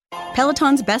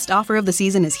Peloton's best offer of the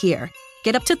season is here.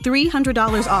 Get up to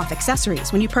 $300 off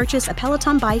accessories when you purchase a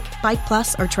Peloton bike, Bike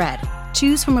Plus, or Tread.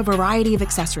 Choose from a variety of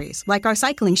accessories, like our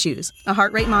cycling shoes, a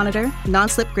heart rate monitor,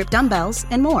 non-slip grip dumbbells,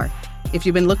 and more. If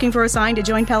you've been looking for a sign to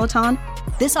join Peloton,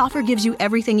 this offer gives you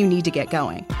everything you need to get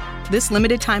going. This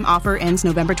limited-time offer ends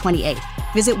November 28th.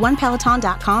 Visit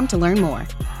onepeloton.com to learn more.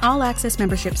 All access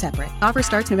membership separate. Offer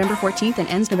starts November 14th and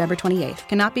ends November 28th.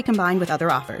 Cannot be combined with other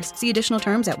offers. See additional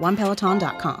terms at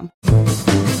onepeloton.com.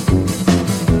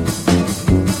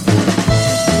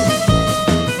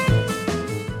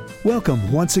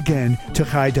 Welcome once again to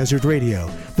High Desert Radio,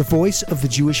 the voice of the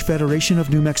Jewish Federation of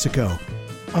New Mexico.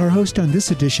 Our host on this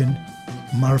edition,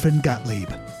 Marvin Gottlieb.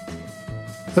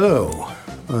 Hello,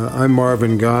 I'm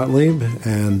Marvin Gottlieb,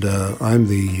 and I'm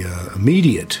the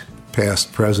immediate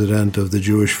past president of the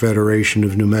Jewish Federation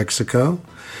of New Mexico.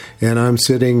 And I'm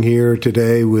sitting here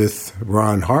today with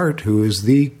Ron Hart, who is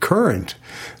the current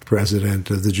president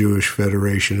of the Jewish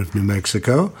Federation of New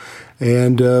Mexico.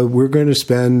 And we're going to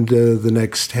spend the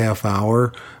next half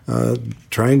hour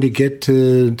trying to get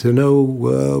to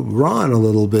know Ron a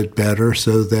little bit better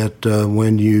so that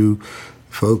when you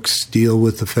folks deal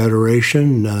with the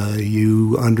Federation,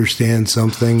 you understand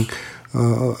something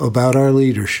about our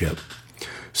leadership.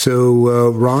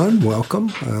 So, Ron, welcome.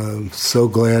 So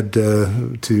glad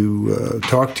to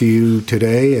talk to you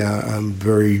today. I'm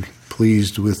very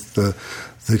pleased with the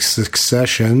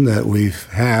succession that we've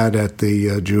had at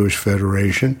the Jewish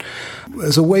Federation.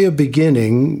 As a way of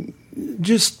beginning,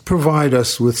 just provide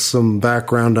us with some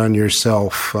background on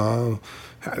yourself.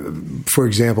 For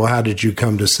example, how did you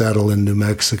come to settle in New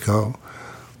Mexico?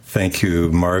 Thank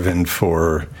you, Marvin,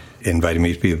 for inviting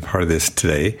me to be a part of this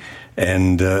today,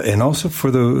 and also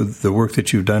for the work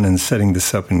that you've done in setting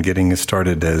this up and getting it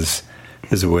started as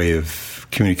a way of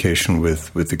communication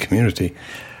with the community.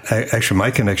 Actually,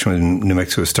 my connection with New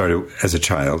Mexico started as a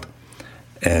child,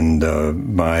 and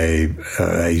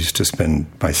I used to spend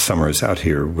my summers out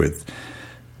here with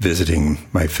visiting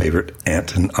my favorite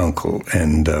aunt and uncle,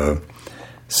 and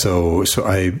so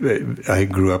I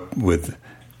grew up with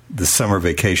the summer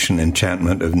vacation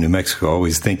enchantment of New Mexico,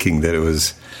 always thinking that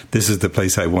this is the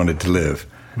place I wanted to live,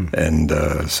 and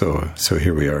so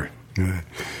here we are.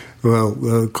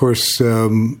 Well, of course,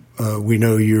 we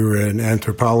know you're an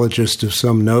anthropologist of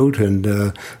some note, and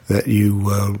that you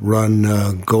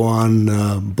run Go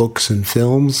On Books and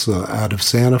Films out of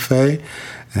Santa Fe,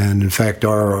 and in fact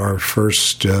are our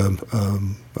first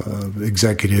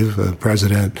executive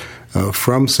president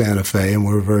from Santa Fe, and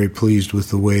we're very pleased with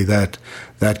the way that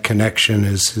connection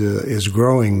is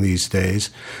growing these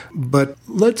days. But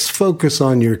let's focus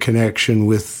on your connection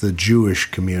with the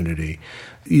Jewish community.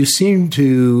 You seem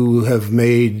to have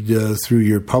made, through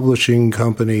your publishing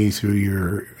company, through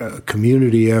your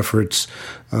community efforts,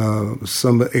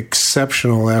 some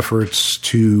exceptional efforts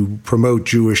to promote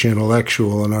Jewish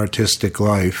intellectual and artistic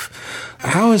life.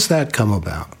 How has that come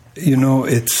about? You know,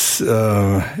 it's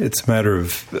a matter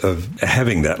of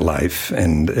having that life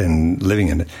and living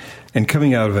in it. And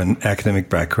coming out of an academic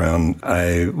background,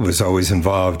 I was always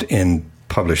involved in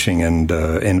publishing and,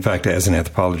 in fact, as an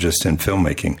anthropologist in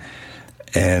filmmaking.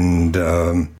 And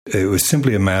it was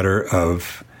simply a matter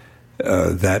of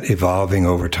that evolving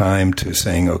over time to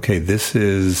saying, okay,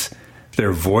 there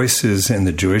are voices in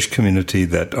the Jewish community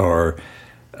that are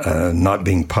not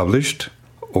being published,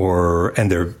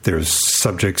 and there's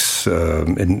subjects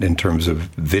in terms of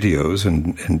videos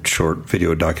and short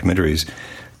video documentaries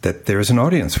that there's an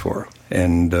audience for.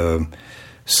 And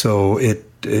so it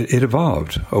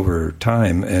evolved over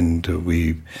time, and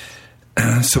we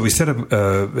set up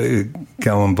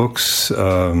Gowan Books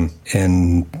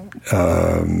in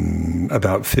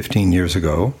about 15 years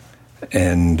ago,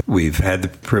 and we've had the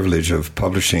privilege of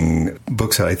publishing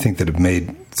books that I think that have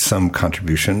made some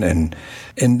contribution, and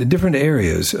in different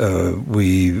areas.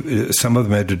 Some of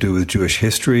them had to do with Jewish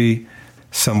history,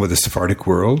 some with the Sephardic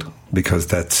world,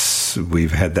 because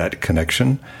we've had that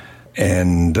connection,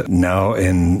 and now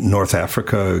in North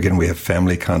Africa, again, we have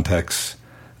family contacts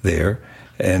there.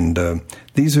 And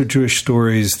these are Jewish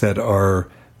stories that are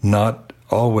not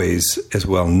always as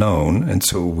well known, and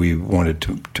so we wanted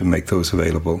to make those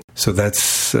available. So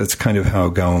that's kind of how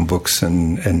Gowan Books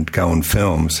and Gowan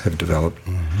Films have developed.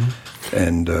 Mm-hmm.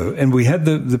 And we had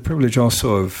the privilege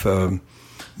also of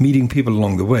meeting people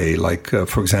along the way, like,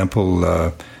 for example,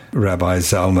 Rabbi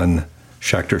Zalman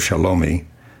Schachter Shalomi,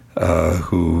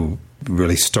 who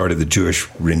really started the Jewish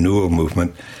renewal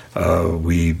movement.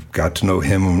 We got to know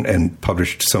him and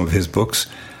published some of his books.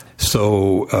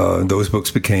 So those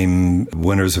books became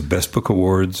winners of Best Book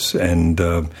Awards, and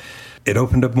it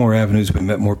opened up more avenues. We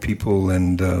met more people.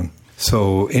 And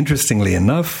so interestingly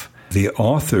enough, The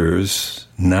authors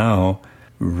now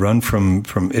run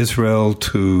from Israel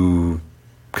to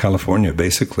California,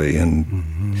 basically,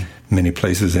 and many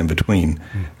places in between.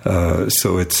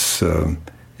 So it's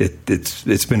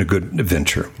been a good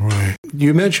venture. Right.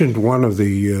 You mentioned one of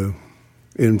the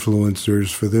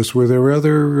influencers for this. Were there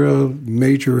other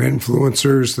major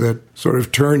influencers that sort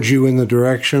of turned you in the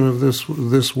direction of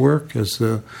this work as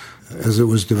it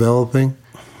was developing?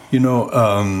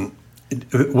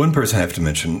 One person I have to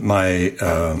mention,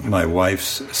 my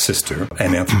wife's sister,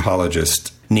 an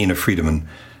anthropologist, Nina Friedemann,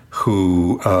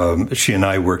 who she and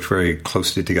I worked very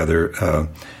closely together,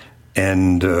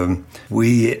 and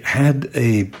we had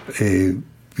a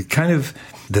kind of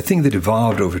the thing that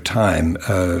evolved over time.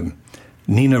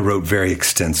 Nina wrote very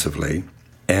extensively,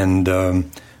 and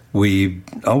we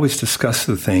always discussed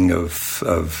the thing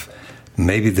of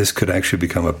maybe this could actually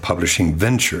become a publishing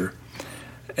venture.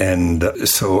 And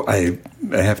so I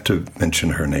have to mention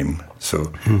her name.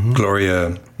 So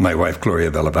Gloria, my wife, Gloria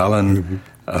Bellavalan,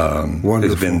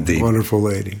 has been the wonderful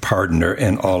lady partner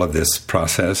in all of this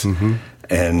process.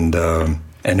 And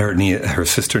her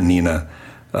sister Nina,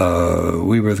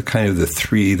 we were the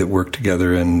three that worked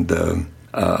together. And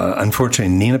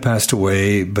unfortunately, Nina passed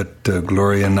away, but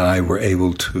Gloria and I were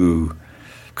able to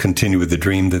continue with the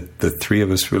dream that the three of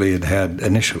us really had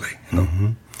initially.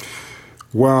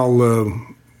 While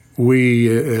we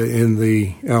in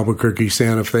the Albuquerque,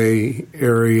 Santa Fe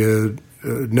area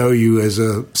know you as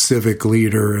a civic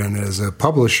leader and as a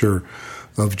publisher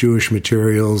of Jewish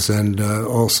materials, and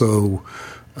also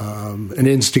an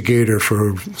instigator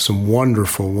for some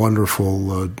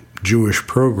wonderful Jewish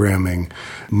programming,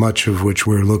 much of which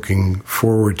we're looking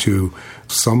forward to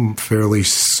some fairly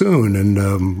soon,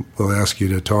 and we'll ask you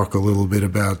to talk a little bit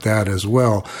about that as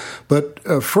well. But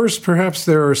first, perhaps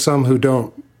there are some who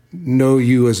don't know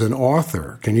you as an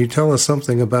author. Can you tell us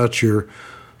something about your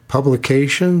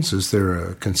publications? Is there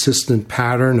a consistent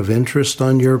pattern of interest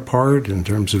on your part in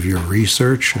terms of your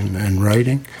research and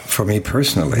writing? For me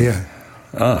personally? Yeah.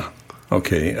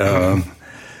 Okay.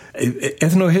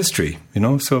 Ethnohistory,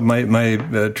 So my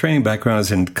training background is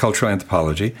in cultural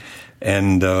anthropology,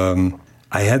 and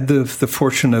I had the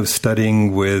fortune of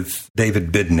studying with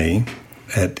David Bidney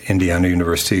at Indiana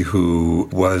University, who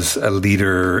was a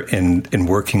leader in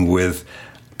working with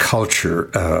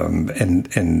culture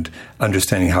and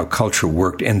understanding how culture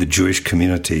worked in the Jewish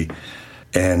community.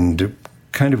 And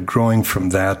kind of growing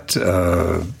from that,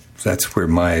 that's where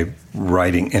my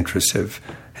writing interests have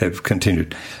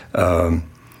continued.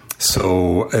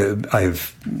 So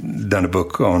I've done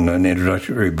an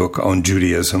introductory book on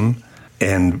Judaism,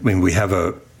 and we have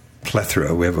a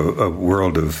plethora. We have a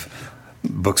world of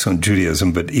books on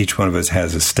Judaism, but each one of us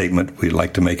has a statement we'd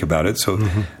like to make about it. So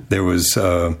there was,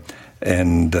 so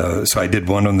I did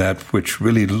one on that, which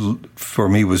really, for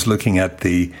me, was looking at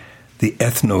the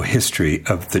ethno-history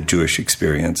of the Jewish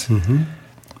experience,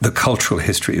 the cultural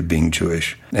history of being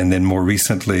Jewish. And then more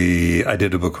recently, I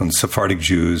did a book on Sephardic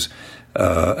Jews,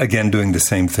 again, doing the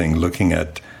same thing, looking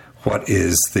at what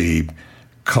is the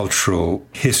cultural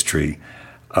history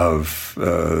of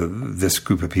this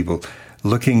group of people,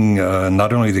 looking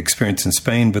not only the experience in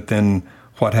Spain, but then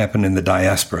what happened in the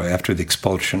diaspora after the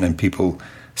expulsion and people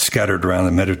scattered around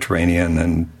the Mediterranean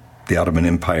and the Ottoman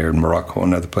Empire and Morocco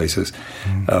and other places,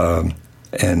 and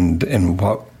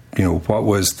what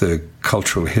was the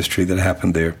cultural history that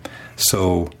happened there.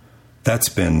 So that's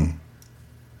been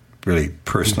really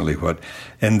personally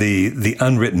and the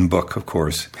unwritten book, of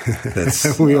course,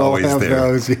 that's we all always have there.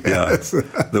 Those, yes.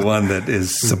 The one that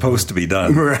is supposed to be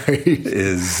done, right,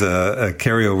 is a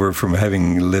carryover from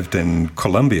having lived in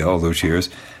Colombia all those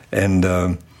years.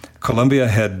 And Colombia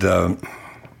had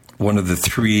one of the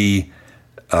three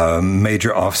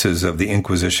major offices of the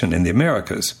Inquisition in the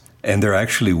Americas, and there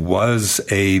actually was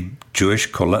a Jewish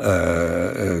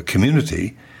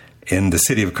community in the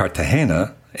city of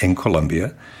Cartagena in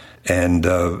Colombia. And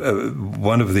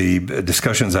one of the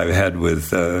discussions I've had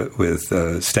with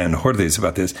Stan Hordes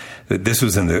about this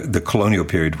was in the colonial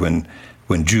period when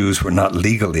Jews were not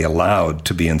legally allowed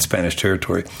to be in Spanish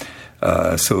territory.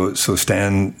 So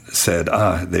Stan said,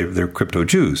 they're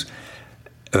crypto-Jews.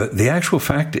 The actual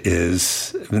fact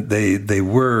is they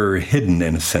were hidden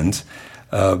in a sense,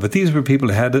 but these were people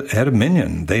who had a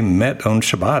minyan. They met on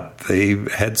Shabbat. They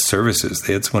had services.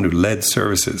 They had someone who led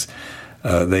services.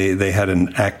 They had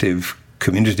an active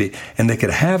community, and they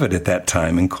could have it at that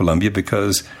time in Colombia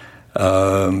because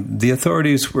the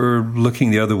authorities were looking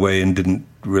the other way and didn't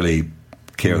really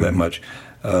care that much.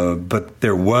 But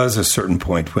there was a certain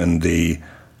point when the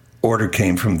order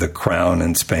came from the crown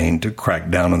in Spain to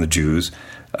crack down on the Jews,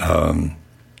 and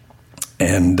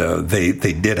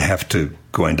they did have to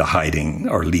go into hiding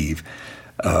or leave.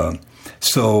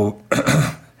 So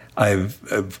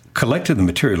I've collected the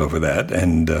material over that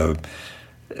and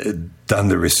done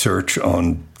the research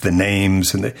on the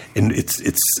names, and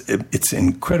it's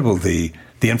incredible the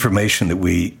information that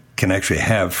we can actually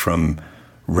have from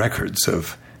records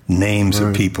of names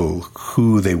of people,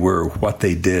 who they were, what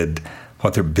they did,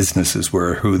 what their businesses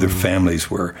were, who their families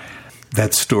were.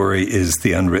 That story is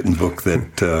the unwritten book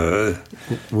that.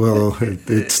 Well,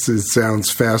 it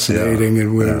sounds fascinating,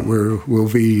 and we'll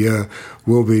be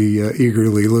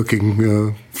eagerly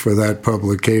looking for that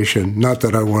publication. Not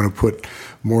that I want to put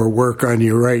more work on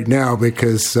you right now,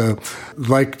 because I'd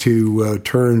like to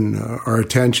turn our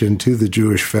attention to the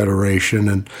Jewish Federation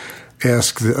and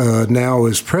ask now,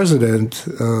 as president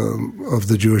of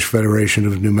the Jewish Federation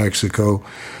of New Mexico,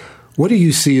 what do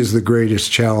you see as the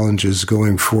greatest challenges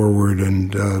going forward?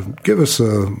 And give us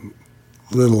a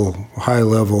little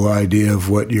high-level idea of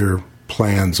what your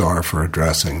plans are for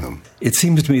addressing them. It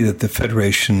seems to me that the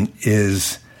Federation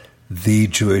is the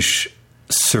Jewish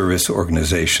service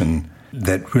organization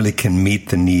that really can meet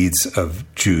the needs of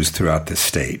Jews throughout the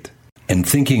state. And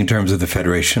thinking in terms of the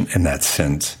Federation in that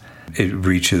sense, it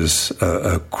reaches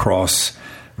across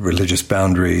religious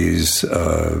boundaries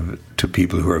to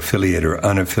people who are affiliated or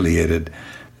unaffiliated.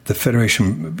 The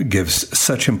Federation gives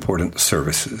such important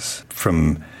services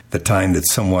from the time that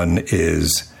someone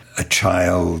is a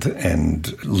child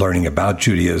and learning about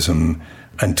Judaism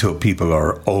until people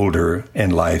are older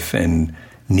in life and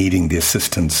needing the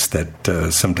assistance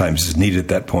that sometimes is needed at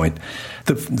that point.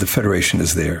 The Federation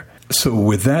is there. So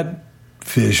with that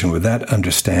vision, with that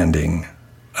understanding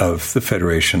of the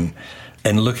Federation,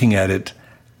 and looking at it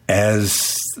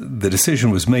as the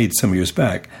decision was made some years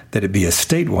back that it be a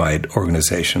statewide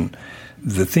organization,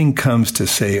 the thing comes to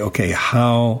say, okay,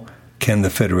 how can the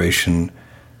Federation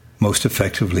most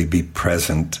effectively be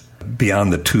present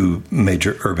beyond the two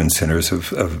major urban centers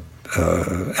of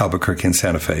Albuquerque and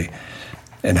Santa Fe?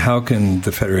 And how can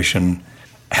the Federation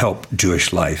help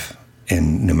Jewish life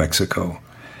in New Mexico?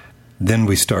 Then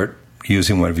we start,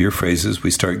 using one of your phrases,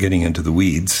 we start getting into the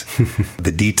weeds,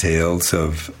 the details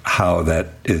of how that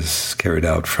is carried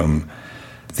out, from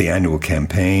the annual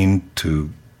campaign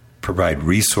to provide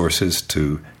resources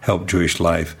to help Jewish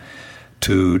life,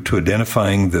 to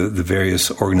identifying the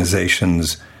various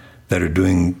organizations that are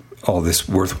doing all this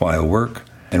worthwhile work.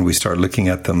 And we start looking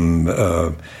at them,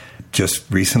 just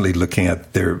recently looking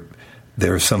at there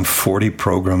are some 40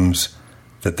 programs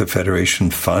that the Federation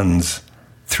funds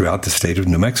throughout the state of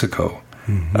New Mexico.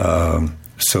 Mm-hmm.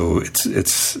 So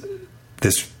it's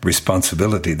this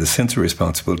responsibility, the sense of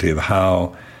responsibility of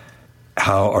how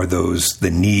are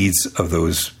the needs of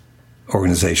those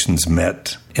organizations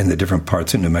met in the different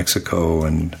parts of New Mexico,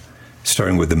 and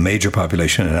starting with the major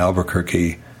population in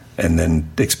Albuquerque and then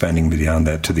expanding beyond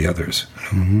that to the others.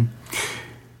 Mm-hmm.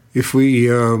 If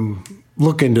we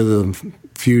look into the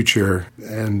future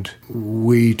and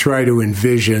we try to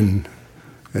envision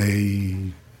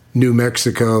a New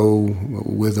Mexico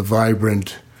with a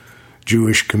vibrant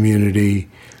Jewish community,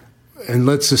 and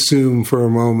let's assume for a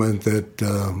moment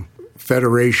that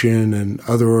Federation and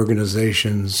other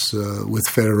organizations with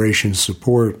Federation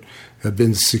support have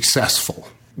been successful.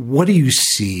 What do you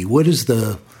see? What is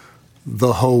the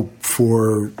hope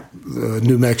for the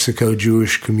New Mexico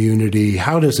Jewish community?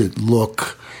 How does it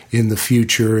look in the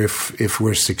future if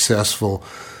we're successful,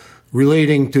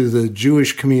 relating to the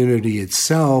Jewish community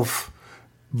itself,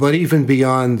 but even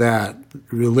beyond that,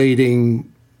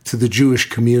 relating to the Jewish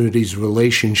community's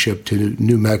relationship to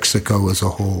New Mexico as a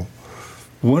whole?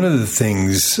 One of the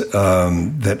things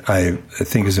that I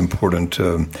think is important,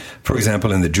 for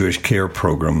example, in the Jewish Care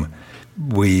Program,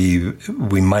 we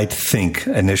might think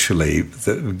initially,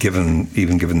 given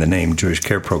the name Jewish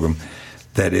Care Program,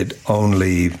 that it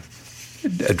only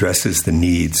addresses the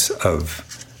needs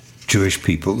of Jewish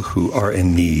people who are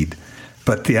in need.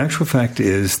 But the actual fact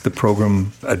is the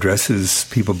program addresses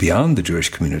people beyond the Jewish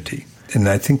community. And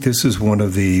I think this is one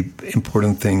of the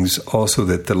important things also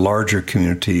that the larger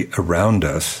community around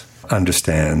us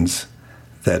understands,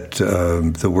 that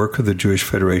the work of the Jewish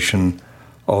Federation,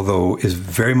 although is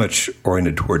very much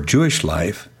oriented toward Jewish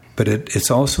life, but it's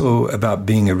also about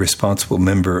being a responsible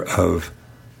member of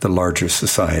the larger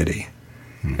society.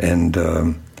 And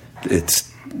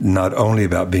it's not only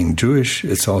about being Jewish,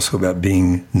 it's also about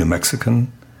being New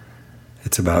Mexican.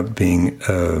 It's about being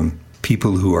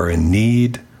people who are in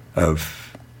need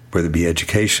of, whether it be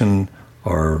education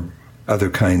or other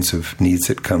kinds of needs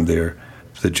that come there.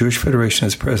 The Jewish Federation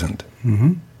is present.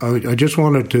 Mm-hmm. I just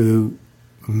wanted to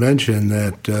mention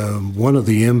that one of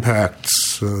the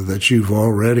impacts that you've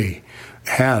already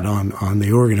had on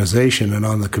the organization and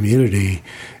on the community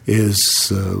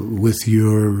is with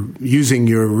using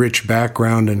your rich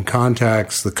background and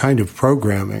contacts, the kind of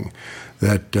programming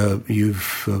that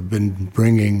you've been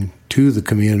bringing to the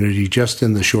community just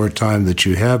in the short time that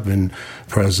you have been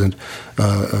present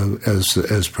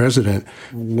as president.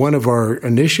 One of our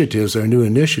initiatives, our new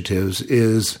initiatives,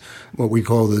 is what we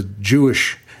call the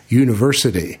Jewish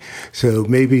University. So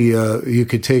maybe you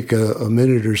could take a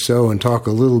minute or so and talk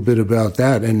a little bit about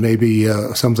that, and maybe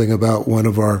something about one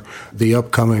of the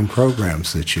upcoming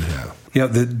programs that you have. Yeah,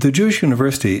 the Jewish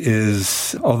University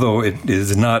is, although it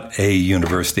is not a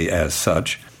university as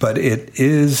such, but it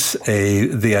is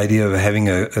the idea of having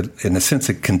in a sense,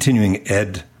 a continuing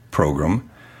ed program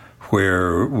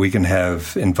where we can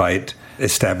invite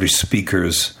established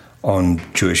speakers on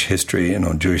Jewish history and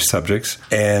on Jewish subjects.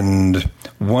 And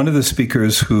one of the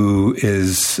speakers who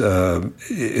is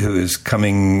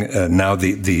coming now,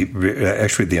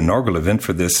 actually the inaugural event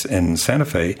for this in Santa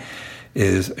Fe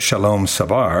is Shalom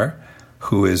Savar,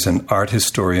 who is an art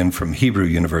historian from Hebrew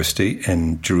University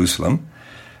in Jerusalem.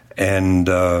 And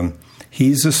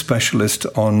he's a specialist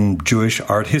on Jewish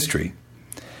art history.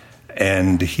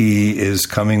 And he is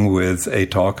coming with a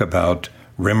talk about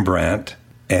Rembrandt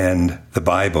and the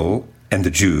Bible and the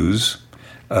Jews,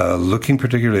 looking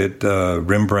particularly at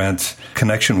Rembrandt's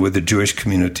connection with the Jewish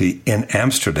community in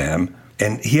Amsterdam.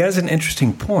 And he has an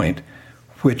interesting point,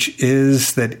 which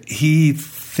is that he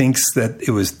thinks that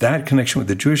it was that connection with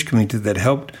the Jewish community that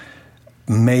helped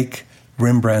make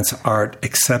Rembrandt's art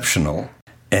exceptional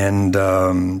and,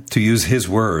 to use his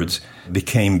words,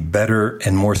 became better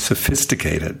and more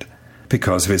sophisticated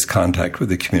because of his contact with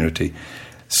the community.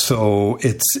 So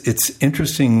it's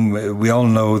interesting. We all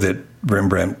know that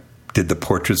Rembrandt did the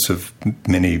portraits of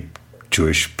many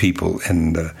Jewish people,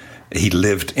 and he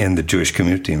lived in the Jewish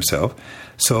community himself.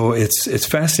 So it's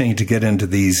fascinating to get into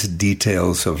these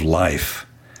details of life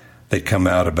that come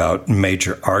out about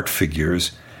major art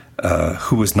figures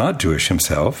who was not Jewish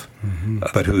himself,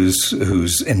 but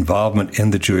whose involvement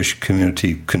in the Jewish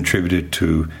community contributed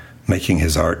to making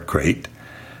his art great.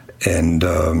 And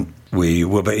we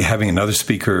will be having another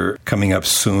speaker coming up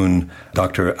soon,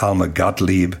 Dr. Alma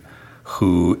Gottlieb,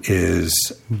 who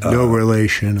is... no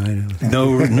relation, I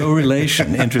know. No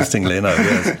relation, interestingly enough,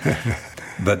 yes.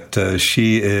 But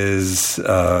she is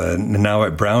now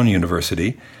at Brown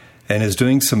University and is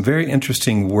doing some very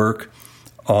interesting work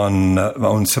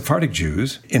on Sephardic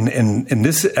Jews. And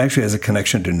this actually has a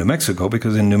connection to New Mexico,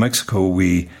 because in New Mexico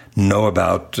we know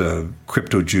about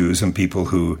crypto Jews and people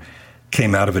who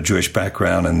came out of a Jewish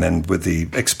background and then with the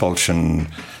expulsion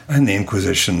and the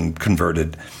Inquisition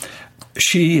converted.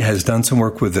 She has done some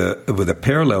work with a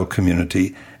parallel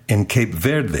community in Cape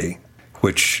Verde,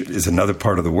 which is another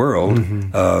part of the world.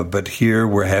 But here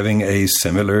we're having a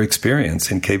similar experience.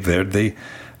 In Cape Verde,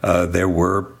 there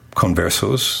were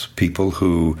conversos, people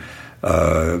who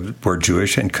were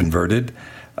Jewish and converted.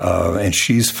 And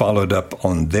she's followed up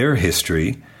on their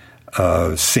history,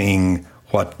 seeing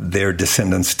what their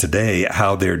descendants today,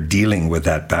 how they're dealing with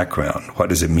that background. What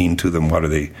does it mean to them? What are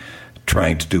they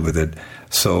trying to do with it?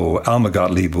 So Alma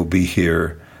Gottlieb will be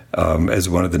here as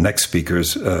one of the next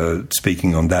speakers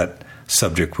speaking on that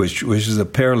subject, which is a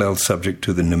parallel subject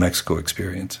to the New Mexico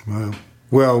experience. Wow.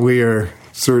 Well, we are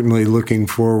certainly looking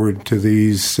forward to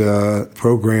these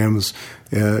programs.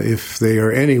 If they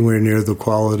are anywhere near the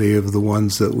quality of the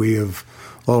ones that we have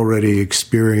already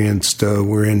experienced,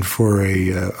 we're in for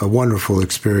a wonderful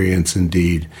experience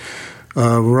indeed.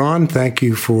 Ron, thank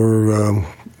you for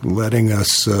letting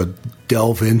us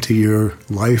delve into your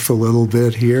life a little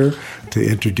bit here to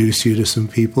introduce you to some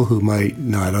people who might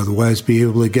not otherwise be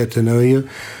able to get to know you.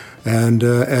 And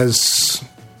as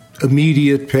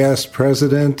immediate past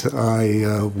president,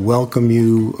 I welcome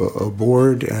you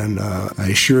aboard, and I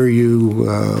assure you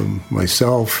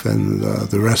myself and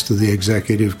the rest of the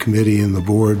executive committee and the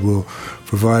board will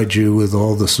provide you with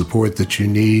all the support that you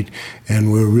need,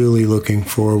 and we're really looking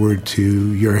forward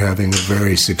to your having a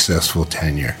very successful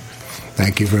tenure.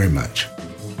 Thank you very much.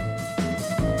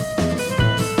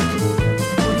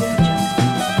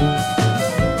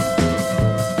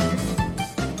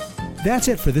 That's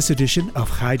it for this edition of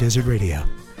High Desert Radio.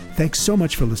 Thanks so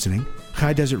much for listening.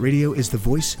 High Desert Radio is the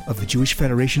voice of the Jewish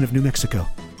Federation of New Mexico.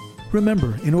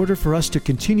 Remember, in order for us to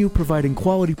continue providing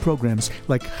quality programs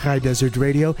like High Desert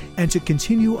Radio and to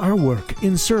continue our work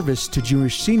in service to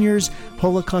Jewish seniors,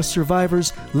 Holocaust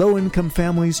survivors, low-income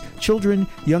families, children,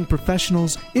 young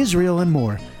professionals, Israel, and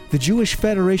more, the Jewish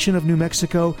Federation of New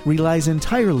Mexico relies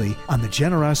entirely on the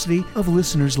generosity of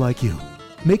listeners like you.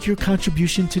 Make your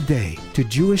contribution today to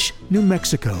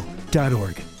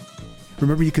jewishnewmexico.org.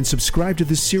 Remember, you can subscribe to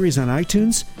this series on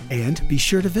iTunes, and be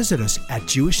sure to visit us at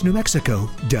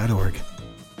jewishnewmexico.org.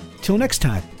 Till next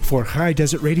time, for High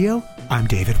Desert Radio, I'm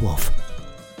David Wolf.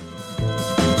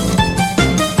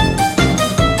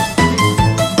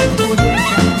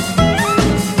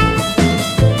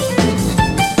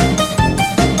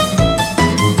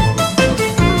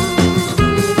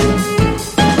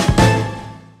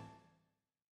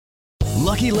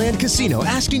 Lucky Land Casino,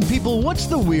 asking people, what's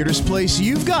the weirdest place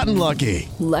you've gotten lucky?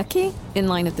 Lucky? In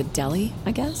line at the deli,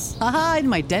 I guess? Aha, in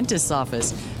my dentist's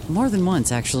office. More than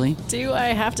once, actually. Do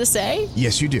I have to say?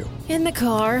 Yes, you do. In the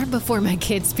car before my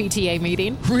kids' PTA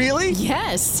meeting. Really?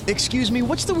 Yes. Excuse me,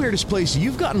 what's the weirdest place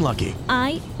you've gotten lucky?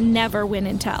 I never win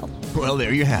and tell. Well,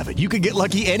 there you have it. You can get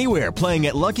lucky anywhere, playing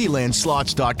at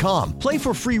LuckyLandSlots.com. Play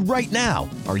for free right now.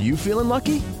 Are you feeling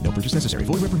lucky? No purchase necessary.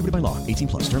 Void where prohibited by law.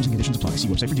 18+. Terms and conditions apply. See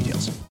website for details.